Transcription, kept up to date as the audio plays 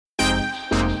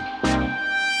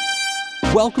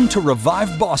Welcome to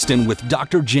Revive Boston with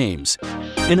Dr. Jaymz,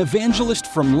 an evangelist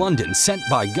from London sent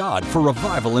by God for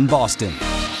revival in Boston.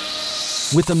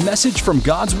 With a message from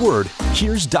God's Word,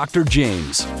 here's Dr.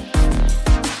 Jaymz.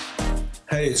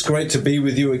 Hey, it's great to be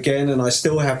with you again, and I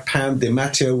still have Pam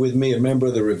Dimatteo with me, a member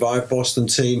of the Revive Boston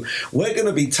team. We're going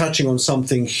to be touching on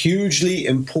something hugely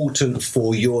important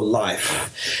for your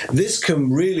life. This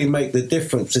can really make the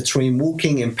difference between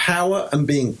walking in power and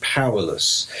being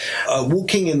powerless.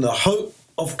 Walking in the hope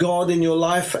of God in your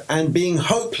life and being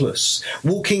hopeless.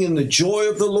 Walking in the joy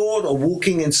of the Lord or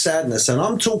walking in sadness. And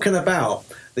I'm talking about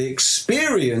the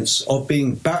experience of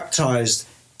being baptized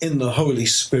in the Holy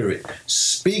Spirit,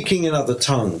 speaking in other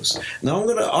tongues. Now I'm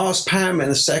going to ask Pam in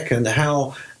a second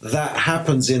how that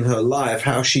happens in her life,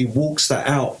 how she walks that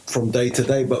out from day to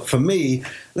day. But for me,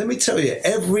 let me tell you,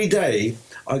 every day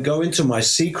I go into my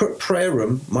secret prayer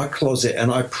room, my closet,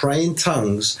 and I pray in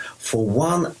tongues for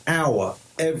 1 hour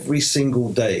every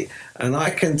single day. And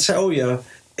I can tell you,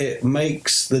 it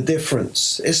makes the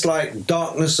difference. It's like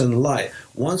darkness and light.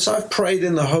 Once I've prayed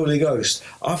in the Holy Ghost,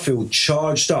 I feel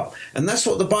charged up. And that's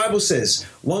what the Bible says.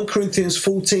 1 Corinthians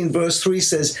 14 verse 3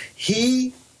 says,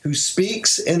 he who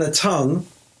speaks in a tongue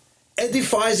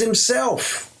edifies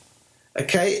himself.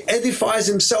 Okay, edifies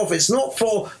himself. It's not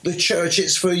for the church,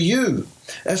 it's for you.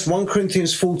 That's 1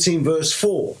 Corinthians 14 verse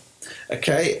 4.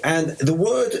 Okay, and the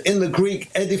word in the Greek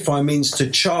edify means to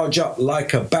charge up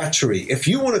like a battery. If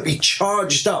you want to be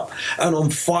charged up and on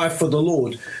fire for the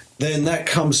Lord, then that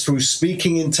comes through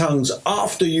speaking in tongues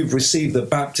after you've received the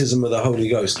baptism of the Holy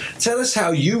Ghost. Tell us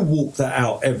how you walk that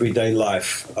out everyday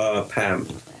life, Pam.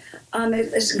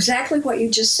 It's exactly what you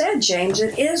just said, Jaymz.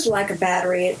 It is like a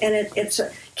battery, and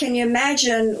can you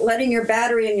imagine letting your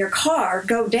battery in your car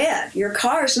go dead? Your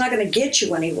car is not going to get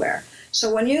you anywhere.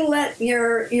 So when you let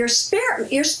your spirit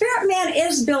man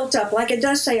is built up, like it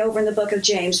does say over in the book of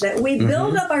James, that we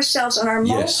build up ourselves on our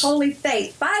most holy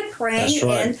faith by praying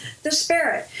in the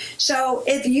Spirit. So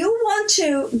if you want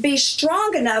to be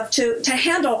strong enough to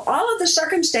handle all of the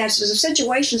circumstances and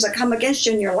situations that come against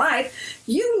you in your life,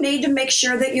 you need to make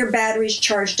sure that your battery's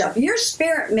charged up. Your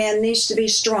spirit man needs to be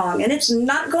strong, and it's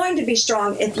not going to be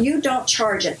strong if you don't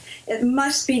charge it. It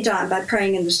must be done by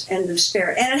praying in the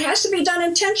Spirit. And it has to be done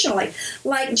intentionally.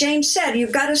 Like Jaymz said,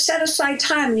 you've got to set aside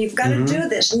time, and you've got to do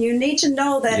this, and you need to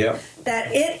know that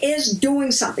that it is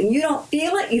doing something. You don't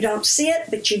feel it, you don't see it,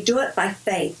 but you do it by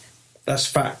faith. That's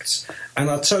facts. And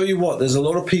I'll tell you what, there's a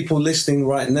lot of people listening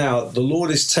right now. The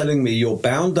Lord is telling me you're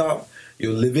bound up.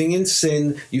 You're living in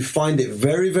sin. You find it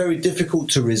very, very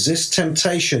difficult to resist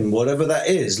temptation, whatever that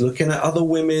is. Looking at other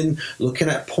women, looking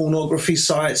at pornography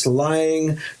sites,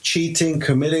 lying, cheating,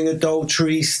 committing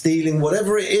adultery, stealing,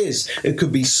 whatever it is. It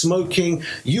could be smoking.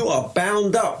 You are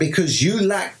bound up because you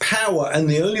lack power. And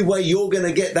the only way you're going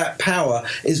to get that power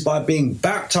is by being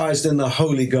baptized in the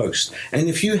Holy Ghost. And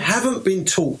if you haven't been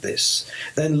taught this,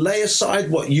 then lay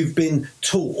aside what you've been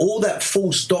taught, all that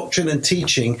false doctrine and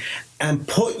teaching, and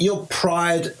put your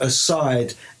pride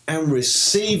aside and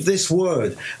receive this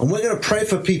word. And we're going to pray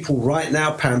for people right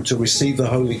now, Pam, to receive the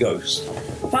Holy Ghost.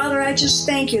 Father, I just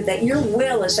thank you that your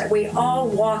will is that we all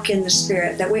walk in the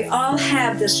Spirit, that we all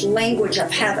have this language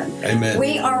of heaven. Amen.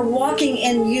 We are walking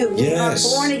in you. We are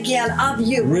born again of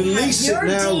you. Release we have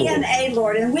your DNA,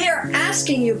 Lord. And we are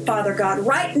asking you, Father God,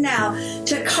 right now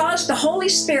to cause the Holy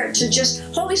Spirit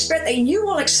that you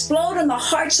will explode in the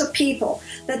hearts of people,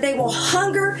 that they will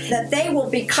hunger, that they will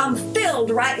become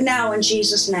filled right now in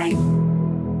Jesus' name.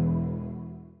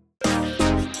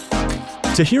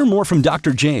 To hear more from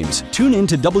Dr. Jaymz, tune in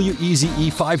to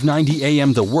WEZE 590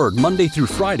 AM The Word Monday through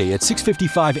Friday at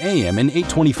 6:55 AM and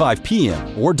 8:25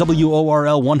 PM, or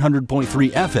WORL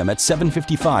 100.3 FM at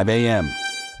 7:55 AM.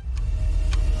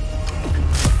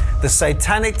 The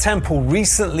Satanic Temple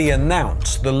recently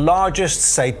announced the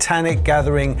largest satanic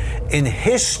gathering in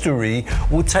history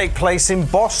will take place in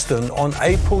Boston on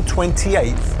April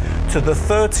 28th to the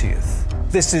 30th.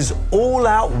 This is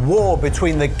all-out war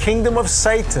between the kingdom of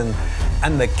Satan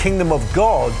and the kingdom of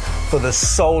God for the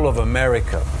soul of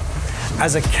America.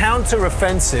 As a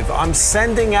counter-offensive, I'm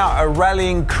sending out a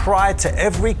rallying cry to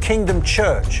every kingdom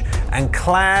church and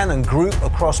clan and group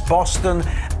across Boston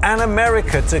and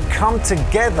America to come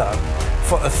together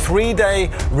for a 3-day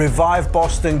Revive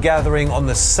Boston gathering on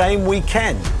the same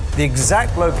weekend. The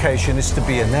exact location is to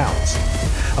be announced.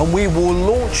 And we will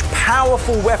launch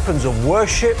powerful weapons of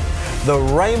worship, the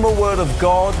Rhema Word of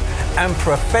God, and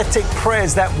prophetic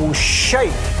prayers that will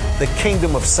shake the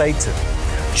kingdom of Satan.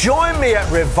 Join me at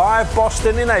Revive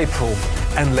Boston in April,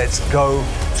 and let's go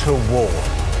to war.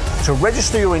 To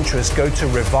register your interest, go to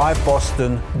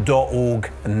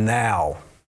reviveboston.org now.